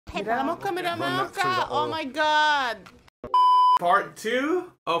Mira la mosca, mira la Run that through mosca. the Oh oil. my god. Part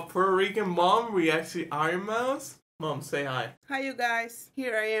 2 of Puerto Rican Mom reacts to Ironmouse. Mom, say hi. Hi you guys.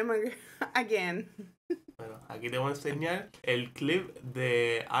 Here I am again. Bueno, aquí te voy a enseñar el clip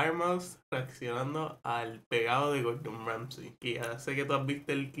de Ironmouse reaccionando al pegado de Gordon Ramsay. Que ya sé que tú has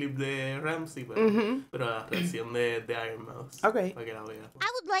visto el clip de Ramsay, pero la reacción de Ironmouse. Okay. Para que la veas. I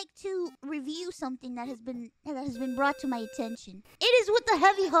would like to review something that has been brought to my attention. It is with a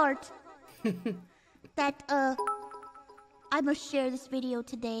heavy heart that I must share this video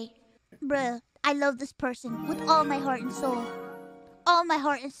today. Bruh, I love this person with all my heart and soul. All my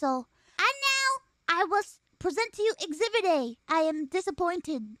heart and soul. And now I will present to you Exhibit A. I am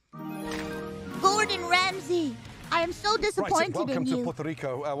disappointed. Gordon Ramsay. I am so disappointed welcome in to you. Puerto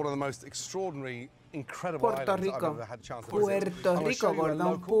Rico, one of the most extraordinary, incredible Puerto islands Rico. I've ever had a chance to visit. Puerto I'm gonna Rico, show you a Gordon.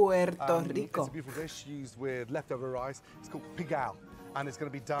 local, Puerto Rico. It's a beautiful dish used with leftover rice. It's called pigao, and it's going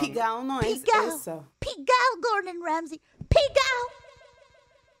to be done. Pigao no es Pigao. eso. Pigao, Gordon Ramsay. Pigao.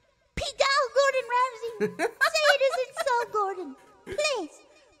 Pigao, Gordon Ramsay. Say it isn't so, Gordon. Please.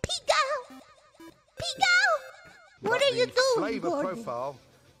 Pigao. Pigao. What are you The doing, flavor Gordon? profile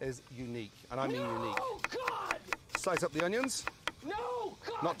is unique, and I mean unique. Slice up the onions.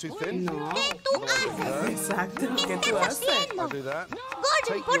 Not too thin. No. ¿Qué tú haces? Exacto. ¿Qué ¿Qué tú estás haces? haciendo? I'll do that. Gordon,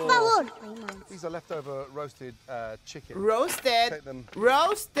 Take por your- favor. These are leftover roasted chicken. Roasted. Take them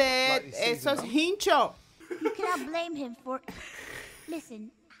Roasted. lightly Eso es seasoned, hincho. You cannot blame him for... Listen,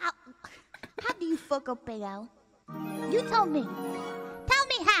 how do you fuck up pegao? You tell me. Tell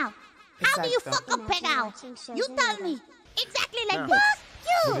me how. How do you Exacto. fuck up pegao? You tell me. Exactly like Now, this.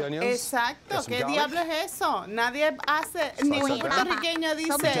 with the You. onions. Exacto. Get some ¿Qué garlic. diablo es eso? Nadie hace, ningún up that. puertorriqueño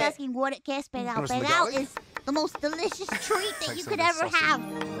Somebody's dice. asking qué es pegao. Wanna some Pegao garlic? is the most delicious treat that Take you some could of the ever sausage. have.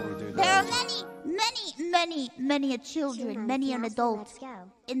 What do we do There are there? many children, many an adult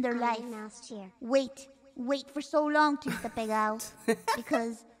in their life. Wait for so long to eat the pegao.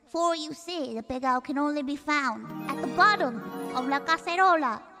 Because for you see, the pegao can only be found at the bottom of la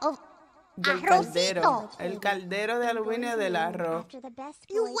cacerola of Del caldero. arrocito. El caldero de aluminio del arroz.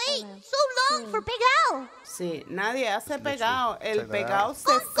 You wait so long for pegao. Sí, nadie hace pegado. El Take that pegado out.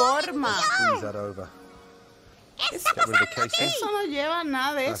 se forma. Squeeze that over. Está Get rid of the pasando casing. Eso no lleva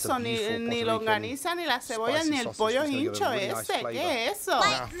nada de That's a eso, ni beautiful ni Puerto longaniza, ni la cebolla, spicy ni el sausage. pollo It's gonna give it hincho a really nice ese. flavor. ¿Qué es eso?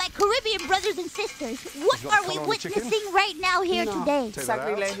 My Caribbean brothers and sisters, what You got are we color on the chicken? witnessing right now here No. today? Take that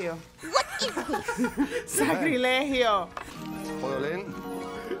out. Sacrilegio. What is this? Sacrilegio. Oil in.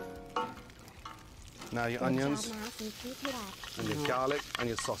 Now your onions and your garlic and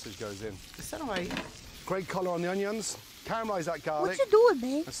your sausage goes in. Eso no va ahí. Great color on the onions. Caramelize that What garlic. you doing,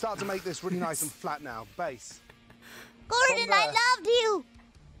 babe? And start to make this really nice and flat now. Base. Gordon, From I there. loved you.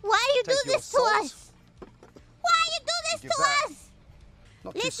 Why you do Take your this to salt. us? Why you do this Give to that. us?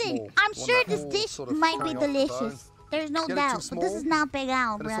 Not too Listen, small. I'm Want sure that this all dish sort of might be coming off the bone. delicious. There's no Get it too doubt, but this small, is not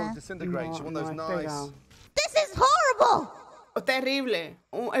pegao, And it sort of bruh. disintegrates. You want those No es nice. pegado. This is horrible. Terrible.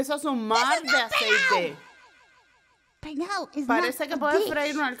 Eso es un mar is de not aceite. Pegao is Parece not que a puedes dish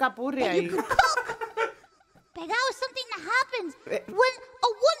freír una alcapurria that you ahí. can cook. Pegao is something that happens when a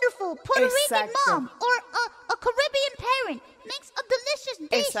wonderful Puerto Rican Exacto. mom or a Caribbean parent makes a delicious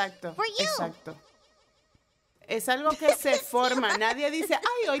dish Exacto. for you. Exacto. Es algo que se forma. Nadie dice,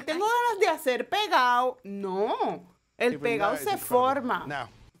 ay, hoy tengo ganas de hacer pegado. No. El Even pegado that is se incredible. forma. Now,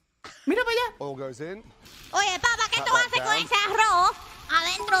 Mira para allá. oil goes in. Oye, papá, ¿qué Pat tú that haces con down. ese arroz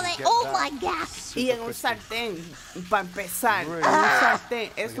adentro de... Get Oh, that. my God. Y en un sartén, para empezar, Really? en un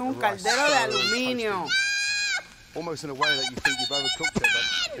sartén. Es Get un the rice caldero de so aluminio. Almost in a way that you think you've overcooked it,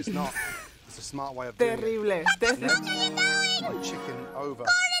 but it's not. It's a smart way of doing it. Terrible. Terrible. My chicken over.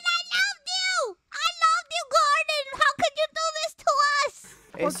 Gordon, I loved you. I loved you, Gordon. How could you do this to us?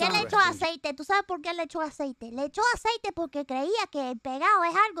 ¿Por qué Eso. le echó aceite? ¿Tú sabes por qué le echó aceite? Le echó aceite porque creía que el pegado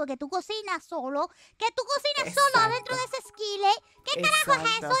es algo que tú cocinas solo, que tú cocinas solo Exacto. adentro de ese skillet. ¿Qué carajo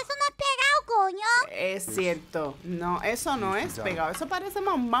es eso? Exacto. Eso no es pegado, coño. Es cierto. No, eso no es pegado. Eso parece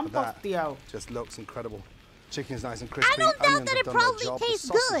más un pan That posteado. just looks incredible. Chicken's nice and crispy. I don't doubt Onions that have it done their probably job. The tastes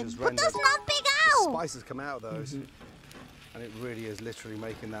sausage good, is but that's rendered. not The pegado. spices come out of those, and it really is literally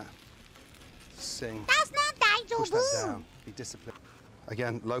making that sing. That's not Push that daijoubu. down. Be disciplined.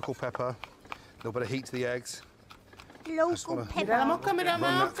 Again, local pepper. A little bit of heat to the eggs. Local wanna- Mira la pepper. mosca, mira la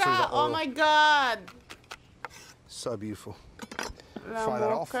Run that through mosca. the Oh oil. my God. So beautiful. La Fry that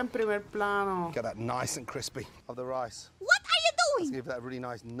mosca off. en primer plano. Get that nice and crispy of the rice. What are you doing? Give that really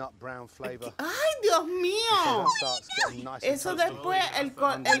nice nut brown flavor. Ay, Dios So mío. it starts getting nice and Eso toasty. después, el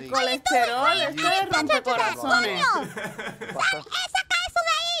Underneath. colesterol, esto es rompecorazones. Coño. Butter Saca eso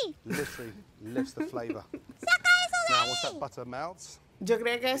de ahí. literally lifts the flavor. Saca eso de Now, ahí. once that butter melts, Yo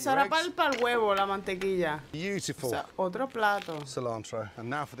creía que eso era para el huevo, la mantequilla. O Beautiful sea, otro plato. cilantro. And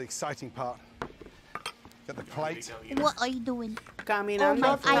now for the exciting part. Get the plate. What are you doing?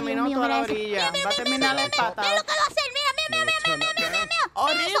 Caminando, caminó toda la orilla. Va a terminar la pata. Mira lo que va a hacer. Mira. Turn that down.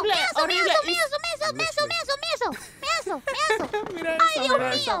 Horrible, horrible. Mira eso. Mira Ay, eso, Dios mira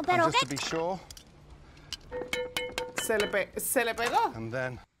mío, eso. pero And just qué. to be sure. Se le pegó. And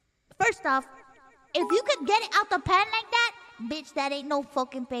then First off, if you could get it out the pan like that, bitch, that ain't no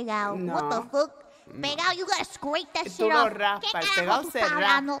fucking pegado. No. What the fuck? Pegado, you gotta scrape that Tú shit lo off. raspas, ¿Qué el carajo pegado tú se estás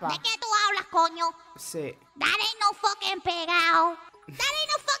hablando? raspa. ¿De qué tú hablas, coño? Sí. That ain't no fucking pegado. That ain't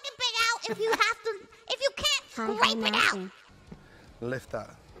no fucking pegado if you can't scrape it out. lift that.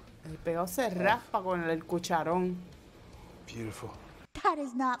 El pegado se raspa con el cucharón. Beautiful. That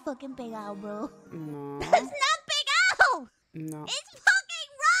is not fucking pegado, bro. No, That's not pegado. no. It's fucking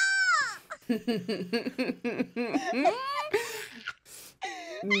raw.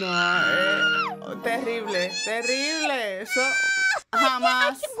 No, terrible, terrible. Eso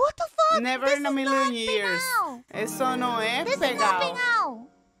jamás. What the fuck? Never This in a is million not years. pegado. Eso no es This is not pegado. pegado.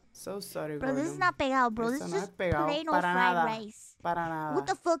 So sorry, Bro, this is Gordon. not pegado, bro. Eso This is no es just pegado plain old para fried nada. rice. Para nada. With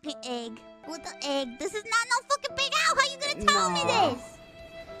the fucking egg. With the egg. This is not no fucking pegado. How you gonna tell me No. this?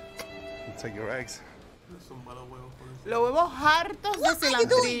 And take your eggs. Son malos huevos por eso. Los huevos hartos de What are you doing?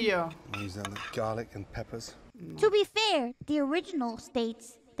 cilantrillo. Use the garlic and peppers. To be fair, the original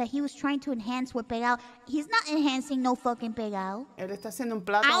states that he was trying to enhance with pegado. He's not enhancing no fucking pegado. Él está haciendo un I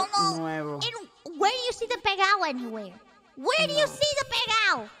plato don't know. nuevo. Where do you see the pegado anywhere? Where do you see the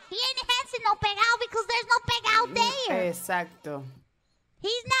pegado? He ain't enhancing no pegado because there's no pegado there. Exacto.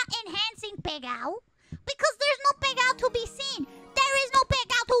 He's not enhancing pegado because there's no pegado to be seen. There is no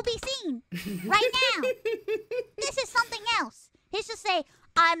pegado to be seen right now. This is something else. He should say,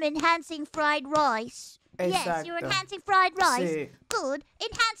 I'm enhancing fried rice. Yes, you're Exacto. enhancing fried rice. Sí. Good.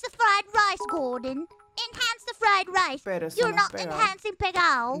 Enhance the fried rice, Gordon. Enhance the fried rice. Pero eso You're no es not pegado. enhancing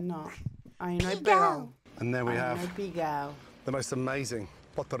pegado. No. Ahí no hay Pegado. pegado. And there we Ahí no have hay pegado. the most amazing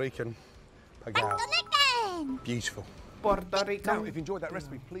Puerto Rican I'm pagao. connecting. Beautiful. Puerto Rican. Now, if you enjoyed that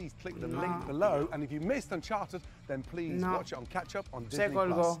recipe, please click the link below. And if you missed Uncharted, then please No. watch it on Catch Up on Se Disney+.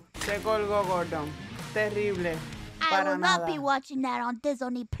 colgó Gordon. Terrible. I Para will not nada. be watching that on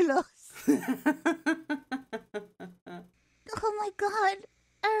Disney Plus. Oh my god.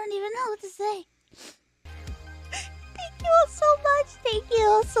 I don't even know what to say. Thank you all so much. Thank you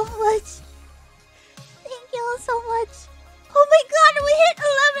all so much. Thank you all so much. Oh my god, we hit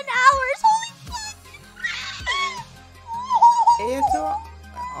 11 hours. Holy fuck. Ella estuvo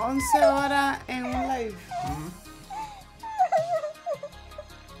 11 horas en un live.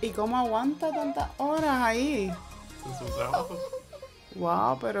 ¿Y cómo aguanta tantas horas ahí? Es su trabajo.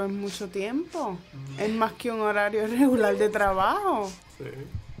 Wow, pero es mucho tiempo. Es más que un horario regular de trabajo. Sí.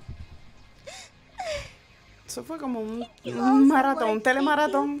 Eso fue como un You all so maratón, un much.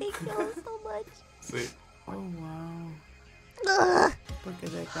 telemaratón. Thank you all so much. Sí. Oh, wow. Ugh. Porque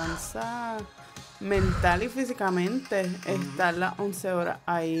te cansa mental y físicamente estar las 11 horas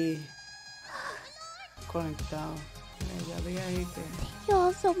ahí conectado. Ya vi ahí que Thank you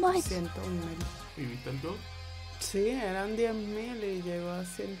all so much. 101.000. ¿Y viste el blog? Sí, eran 10.000 y llegó a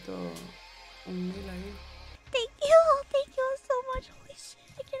 101.000 ahí. Thank you all so much. Holy shit,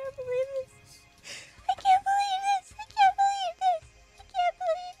 I cannot believe this. I can't believe this. I can't believe this. I can't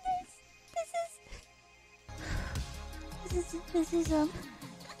believe this.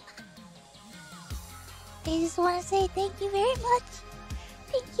 I just want to say thank you very much.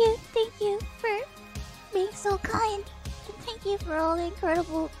 Thank you for being so kind. And thank you for all the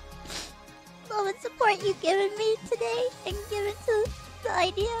incredible love and support you've given me today and given to the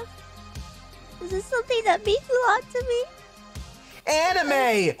idea. This is something that means a lot to me.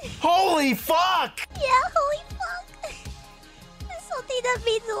 Anime! Holy fuck! Yeah, holy fuck. It's something that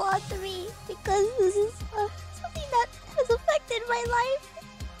means a lot to me because this is something that has affected my life,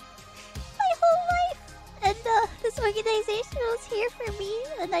 my whole life. And this organization was here for me,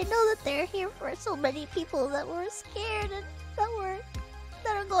 and I know that they're here for so many people that were scared and that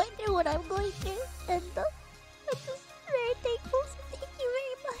are going through what I'm going through. And I'm just very thankful. So thank you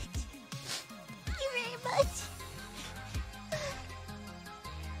very much. Thank you very much.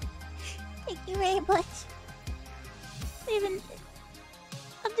 Thank you very much.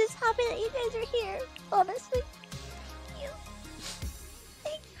 I'm just happy that you guys are here, honestly. Thank you.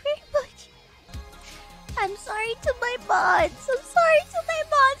 Thank you very much. I'm sorry to my mods. I'm sorry to my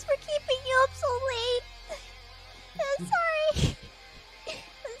mods for keeping you up so late. I'm sorry.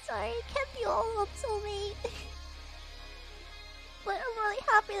 I'm sorry I kept you all up so late. But I'm really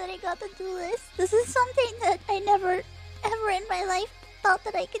happy that I got to do this. This is something that I never, ever in my life thought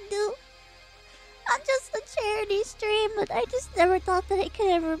that I could do. Not just a charity stream, but I just never thought that I could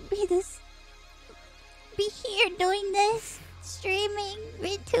ever be here doing this, streaming,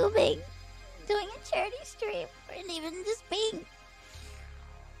 VTubing, doing a charity stream, and even just being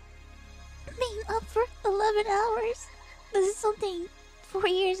up for 11 hours. This is something 4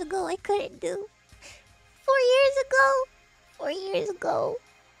 years ago I couldn't do. 4 years ago.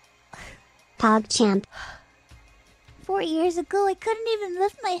 PogChamp. 4 years ago, I couldn't even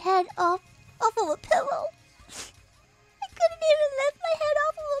lift my head off of a pillow. I couldn't even lift my head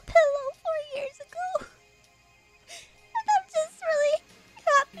off of a pillow 4 years ago. And I'm just really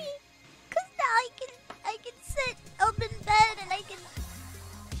happy. Because now I can sit up in bed and I can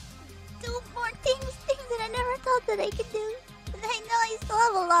do more things that I never thought that I could do. And I know I still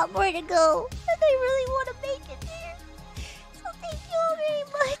have a lot more to go. And I really want to make it there. So thank you all very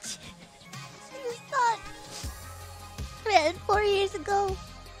much. I just thought, man, 4 years ago,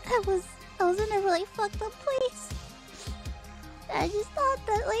 I was in a really fucked up place. I just thought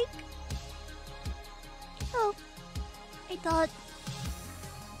that, like, I thought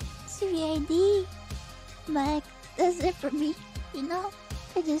CVID, but that's it for me, you know?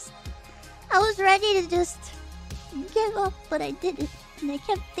 I was ready to just give up, but I didn't. And I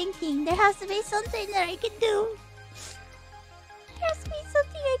kept thinking, there has to be something that I can do. There has to be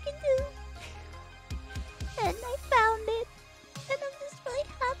something I can do. And I found it. And I'm just really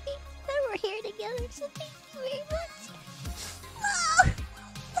happy that we're here together. So thank you very much.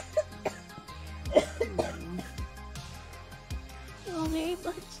 Thank you all very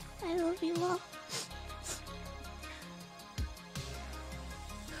much. I love you all.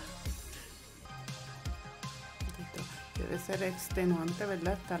 Debe ser extenuante,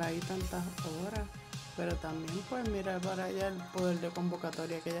 ¿verdad? Estar ahí tantas horas. Pero también, pues, mira para allá el poder de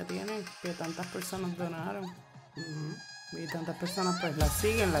convocatoria que ella tiene, que tantas personas donaron. Y tantas personas, pues, la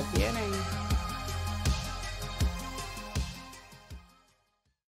siguen, la quieren.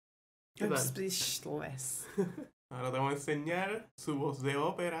 ¿Qué tal? Speechless. Ahora te voy a enseñar su voz de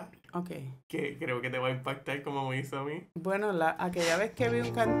ópera, Ok. que creo que te va a impactar como me hizo a mí. Bueno, aquella vez que vi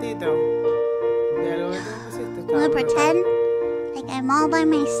un cantito de algo que tú me pusiste, I'm estaba gonna brutal. pretend like I'm all by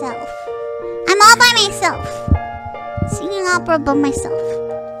myself. I'm all by myself. Singing opera by myself.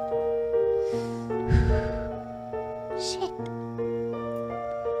 Shit.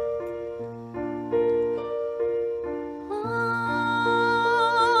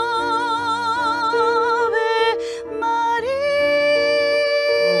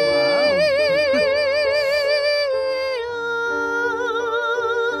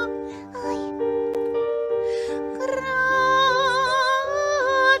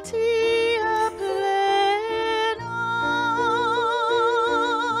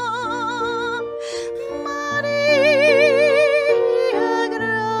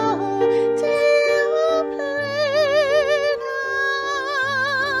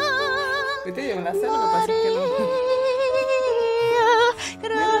 Viste, yo me la sé, lo que pasa es que no.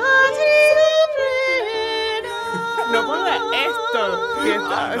 No pongas esto. Que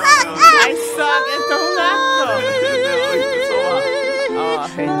está... I suck, esto es un asco. Oh,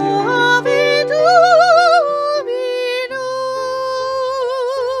 hate you.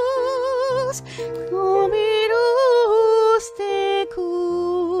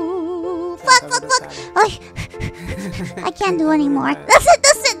 Fuck. Ay. I can't do anymore. That's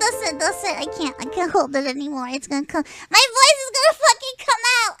it. I can't hold it anymore. It's gonna come. My voice is gonna fucking come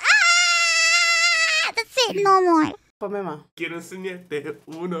out. Ah! That's it. No more. Ponme más. Quiero enseñarte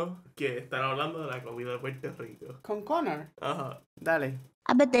uno que están hablando de la comida de Puerto Rico. Con Connor. Ajá. Dale.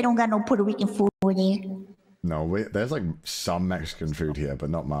 I bet they don't got no Puerto Rican food over there. No, there's like some Mexican food here, but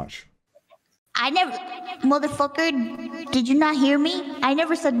not much. I never, motherfucker, did you not hear me? I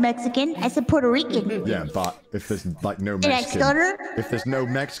never said Mexican. I said Puerto Rican. Yeah, but if there's like no Did I Mexican, stutter? if there's no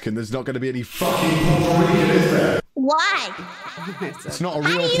Mexican, there's not going to be any fucking Puerto Rican, is there? Why? It's not a How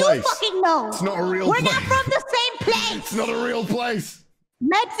real do you place. fucking know? It's not a real We're place. not from the same place. It's not a real place.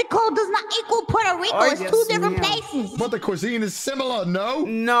 Mexico does not equal Puerto Rico. Ay, It's Dios two different mío. places. But the cuisine is similar, no?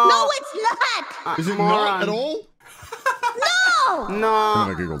 No. No, it's not. Is it moron. not at all? No. I'm No.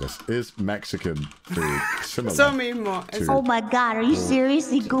 gonna Google this. Is Mexican food similar? Eso mismo. to- Oh my God, are you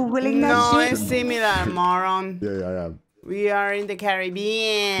seriously Googling that No shit? es similar, moron. Yeah. We are in the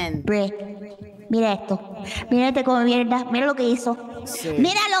Caribbean. Bre, mira esto. Mira este como mierda. Mira lo que hizo. Sí.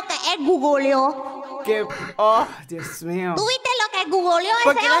 Mira lo que él googleó. Que, oh, Dios mío. ¿Tú viste lo que googleó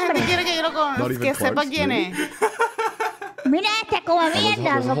 ¿Por qué ese la hombre? gente quiere que yo lo Not conozca? even Que sepa close, quién really? es. Mira este como mierda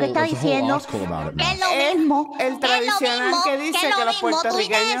there's a lo que está whole diciendo. article about it Que es now. lo mismo. El tradicional que dice que los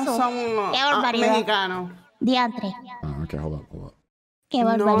puertorriqueños son Qué barbaridad. mexicanos. Diantre. Oh, okay, hold up. Qué No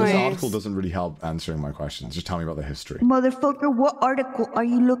barbaridad. This es. article doesn't really help answering my questions. Just tell me about the history. Motherfucker, what article are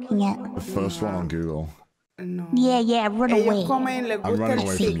you looking at? The first one on Google. No. Yeah, run Ellos away. comen, les gusta running el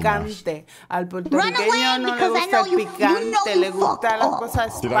away from you, picante. Al Run puertorriqueño away, no le because I gusta know el you picante, you le gusta las fuck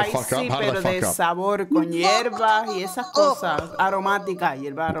cosas Did I fuck spicy, up? How did I pero de fuck up? sabor, con hierbas y esas cosas aromáticas,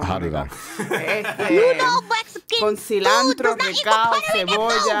 hierbas How did aromáticas. You know Mexican Con cilantro, food does not equal recao, Puerto Rican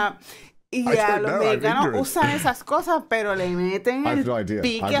cebolla. Y I a don't los know, I'm mexicanos ignorant. usan esas cosas, pero le meten I have el no idea.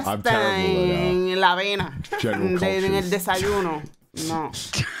 pique I'm hasta terrible at, en la avena, general en el cultures. desayuno. No.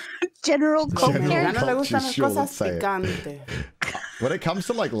 General A los culture. mexicanos les gustan las Sure, cosas let's say it. picantes. When it comes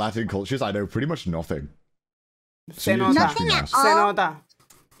to like Latin cultures, I know pretty much nothing. Se you nota. teach me, Nothing at Mouse. Se all? nota.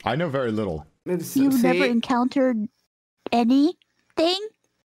 I know very little. You've Sí. never encountered anything?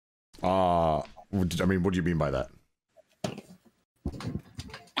 I mean, what do you mean by that?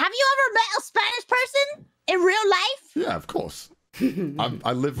 Have you ever met a Spanish person in real life? Yeah, of course.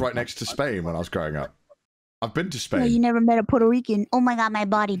 I lived right next to Spain when I was growing up. I've been to No, you Spain. never met a Puerto Rican. Oh my god, my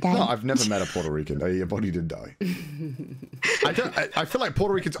body died. No, I've never met a Puerto Rican. Your body did die. I feel like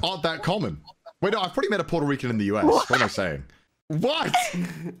Puerto Ricans aren't that common. Wait, no, I've probably met a Puerto Rican in the US. What am I saying? What?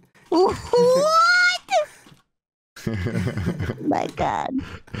 What? My god.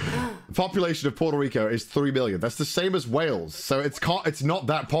 Population of Puerto Rico is 3 million. That's the same as Wales. So it's not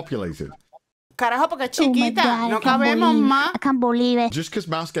that populated. Carajo, porque es Oh my chiquita. god, No I can't cabemos believe- más. I can't believe it. Just because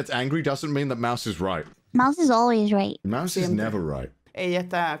Mouse gets angry doesn't mean that Mouse is right. Mouse is always right. Mouse is Siempre. never right. Ella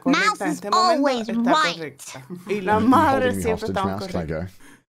está Mouse correcta. En is este momento always está right. correcta. Y las You madres holding me siempre hostage, están Mouse? Can I correctas. go?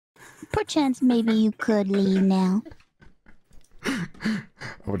 Perchance maybe you could leave now.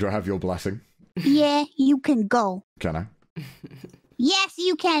 Or do I have your blessing? Yeah, you can go. Can I? Yes,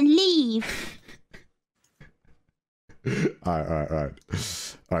 you can leave. All right.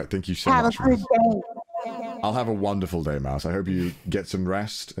 All right, thank you so Have a much, good Mouse. day. I'll have a wonderful day, Mouse. I hope you get some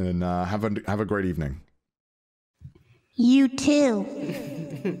rest and have a great evening. You too.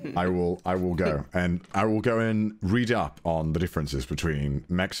 I will go and I will go and read up on the differences between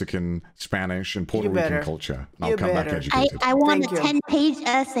Mexican, Spanish, and Puerto You Rican better. culture. And I'll You come back better. educated. I want Thank a you. 10-page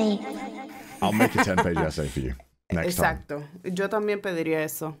essay. I'll make a 10-page essay for you next time. Exacto. Yo también pediría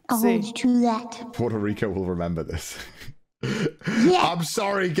eso. I'll Sí. hold you to that. Puerto Rico will remember this. Yeah. I'm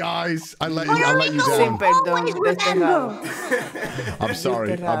sorry, guys. I let you Rico down. Sí, perdón, always desterrado. remember. I'm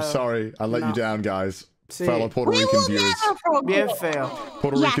sorry. I'm Desterrado. sorry. I let you No. down, guys. Sí. Fellow Puerto We Rican will viewers. never forget. Bien feo.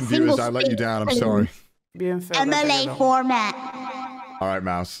 Puerto Yeah, Rican single viewers, I let you down. I'm space. sorry. Bien feo. MLA deterioro. format. All right,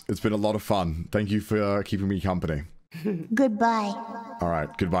 Mouse. It's been a lot of fun. Thank you for keeping me company. Goodbye. All right.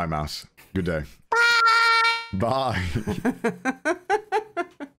 Goodbye, Mouse. Good day. Bye. Bye.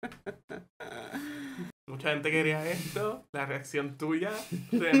 Mucha gente quería esto, la reacción tuya,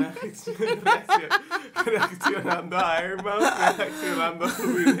 reaccionando a Ironmouse, reaccionando a tu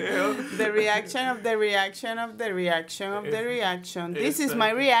video. The reaction of the reaction of the reaction of the reaction. This is my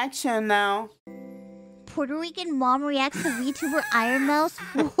Exacto. reaction now. Puerto Rican mom reacts to VTuber Ironmouse.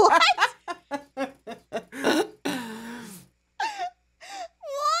 What?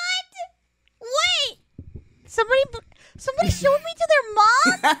 What? Wait! Somebody showed me to their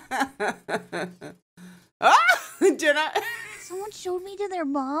mom? Ah! Yo no, Someone showed me to their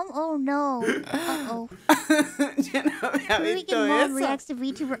mom? Oh no. Uh-oh. yo no había Puerto visto Rican mom eso. reacts to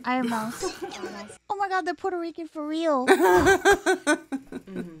VTuber Ironmouse. Oh my god, they're Puerto Rican for real. Que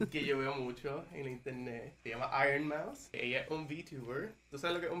yo veo mucho en internet. Se llama Ironmouse. Ella es un VTuber. ¿Tú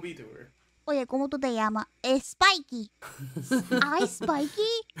sabes lo que es un VTuber? Oye, ¿cómo tú te llamas? Spiky. ¿Ay,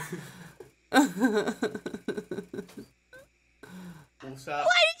 Spiky? Usa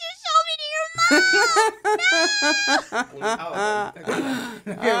Why did you show me to your mom? un avatar.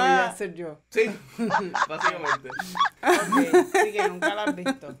 ¿Qué voy a hacer yo? Sí, básicamente. Ok, sí que nunca la has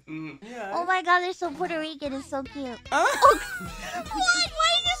visto. Yeah. Oh my god, they're so Puerto Rican. It's so cute. Ah. Why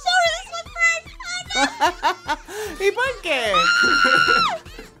did you show her this one first? Oh, no! ¿Y por qué?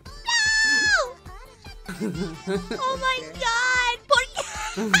 No! Oh my god! ¿Por qué?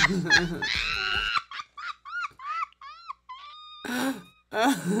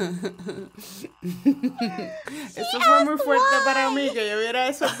 Eso fue muy fuerte para mí que yo viera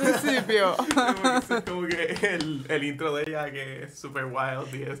eso al principio. Eso es como que el intro de ella que es super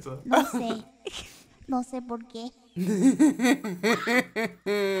wild y eso. No sé. No sé por qué. Oh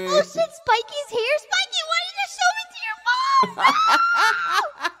shit, Spikey's here. Spikey, why did you show me to your mom?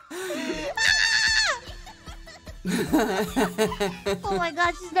 Oh my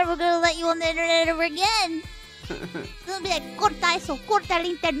god, she's never gonna let you on the internet ever again. She's gonna be like, corta eso, corta el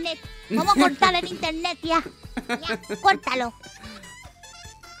internet. Vamos a cortar el internet ya. Ya, córtalo.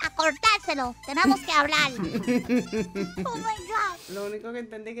 A cortárselo. Tenemos que hablar. Oh my God. Lo único que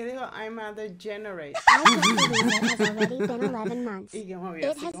entendí que dijo, I'm a degenerate. I can't believe it has already been 11 months. Y yo me voy It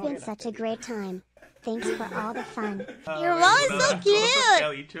así has como been que such a great time. Thanks for all the fun. Your mom is so cute. ¿Qué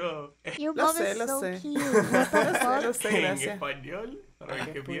ha dicho? Your Lo mom sé, is lo so sé. cute. Lo sé, En gracias. español. Para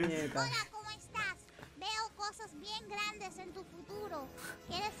ver qué piensa. Puñeta. Hola, ¿cómo estás? Veo cosas bien grandes en tu futuro.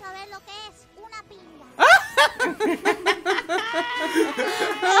 ¿Quieres saber lo que es una pinga?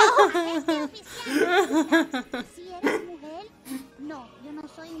 No, es oficial. Si eres mujer, no, yo no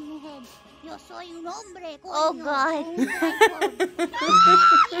soy mujer. Yo soy un hombre, coño. Oh, God. Con un iPhone. No,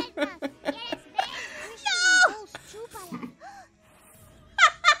 piernas. ¿Quieres ver? No. Chúpala.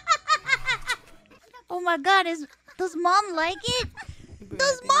 Oh, my God. Does mom like it?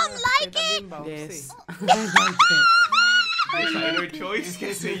 Does mom like it? Yes. Designer choice,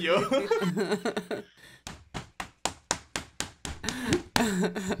 qué sé yo.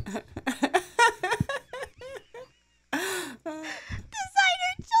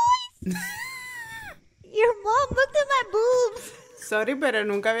 Designer choice. Your mom looked at my boobs. Sorry, pero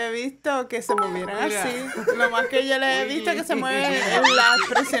nunca había visto que se movieran así. Lo más que yo le he visto que se mueven en las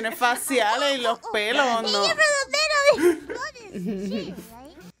expresiones faciales y los pelos, ¿no?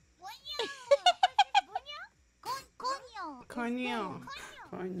 Coño.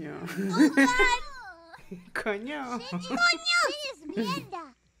 Coño. Coño. Eres mierda.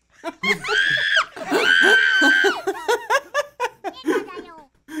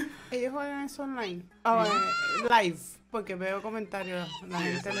 Ellos juegan eso online. Live. Porque veo comentarios. La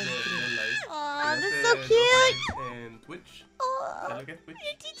gente les escribe. Oh, that's so cute. En Twitch. Oh, ¿Sabes lo que es Twitch?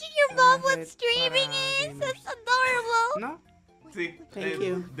 you're teaching your mom what streaming is. That's adorable. ¿No? Sí. Thank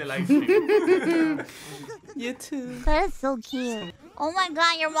you. De live stream. You too. That is so cute. Oh my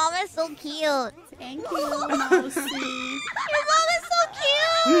God, your mom is so cute. Thank you, Mousy. Your mom is so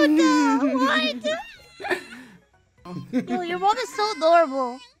cute. What? Yo, your mom is so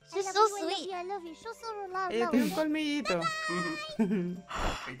adorable. She's so sweet. I love you. She's so Ella tiene un colmillito. Oh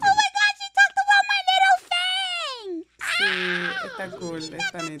my God, she talked about my little fang. Sí, está cool,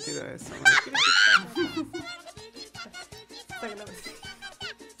 está nítido eso.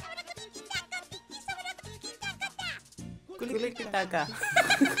 Culiquitaca.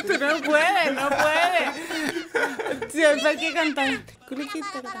 Tú no puedes, no puedes. Siempre hay que cantar.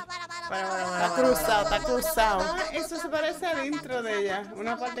 Culiquitaca. Está cruzado, está cruzado. Ah, eso se parece al intro de ella.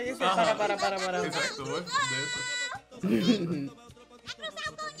 Una parte que dice para. Exacto, pues, de eso.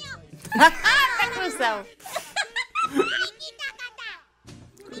 Está cruzado.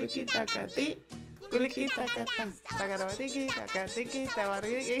 Culiquitacati. Culiquitacata. Tacarabatiqui, tacatiqui,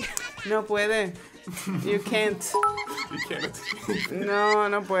 tabarriqui. No puede. You can't. You can't. No,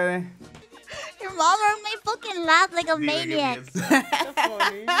 no puede. Your mom heard me fucking laugh like a Dime qué maniac. piensa. Está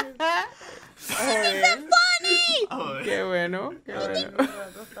funny. Joder. Funny. Joder. Qué bueno, qué bueno.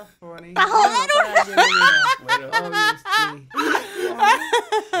 Está funny. Pa' joder Bueno, Obviously.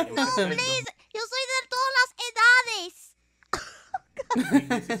 No, please. Yo soy de todas las edades.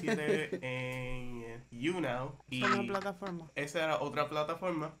 2017 en YouNow y Una plataforma. esa era otra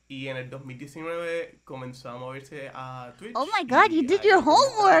plataforma y en el 2019 comenzó a moverse a Twitch. Oh my God, you y did ahí your está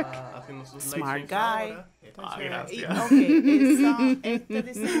homework. haciendo sus Smart live streams guy. ahora. Está Ah, chévere. Y, gracias. este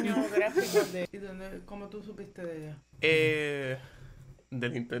diseño gráfico de... ¿Y dónde, cómo tú supiste de ella?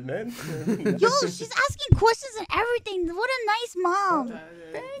 Del internet. Yo, she's asking questions and everything. What a nice mom.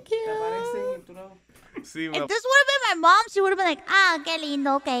 Thank you. Te aparece y tú lo... Sí, If this would have been my mom, she would have been like, ah, qué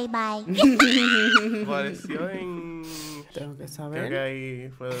lindo, okay, bye. me apareció en... Tengo que Creo que saber. ahí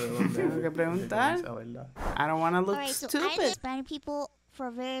fue de donde... Tengo que preguntar. esa verdad. I don't want to look Alright, so I've stupid. been Hispanic people for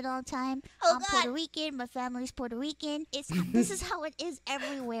a very long time. Oh, I'm Puerto Rican. My family's Puerto Rican. This is how it is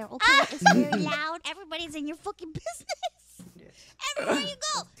everywhere, okay? It's very loud. Everybody's in your fucking business. Everywhere you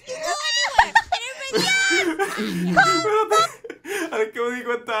go. You go anywhere. And everybody's A ver que me di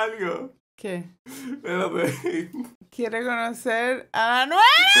cuenta de algo. ¿Qué? Espérate. ¿Quiere conocer a la nueva?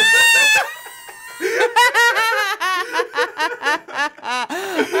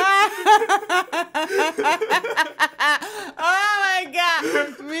 Oh my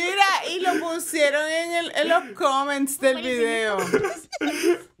God. Mira, y lo pusieron en los comments del video.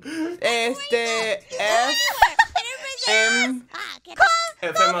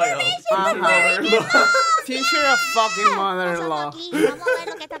 Future of fucking mother-in-law. Vamos a ver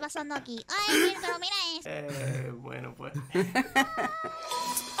lo que está pasando aquí. Ay, mira, pero mira esto. Bueno, pues.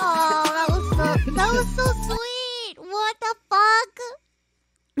 Oh, that was so sweet. What the fuck?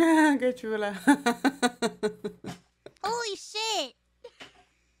 Qué chula. Holy shit.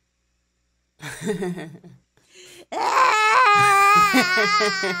 That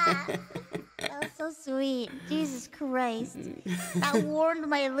was so sweet. Jesus Christ. That warmed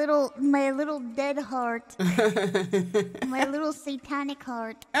my little dead heart. My little satanic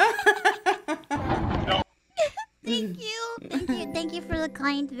heart. Thank you for the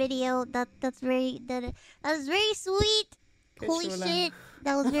kind video. That was very sweet. Holy chula. shit,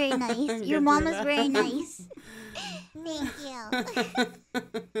 that was very nice. Your Qué mom is chula. very nice. Thank you.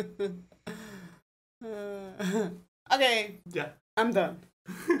 Okay, Ya. I'm done.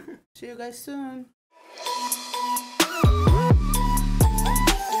 See you guys soon.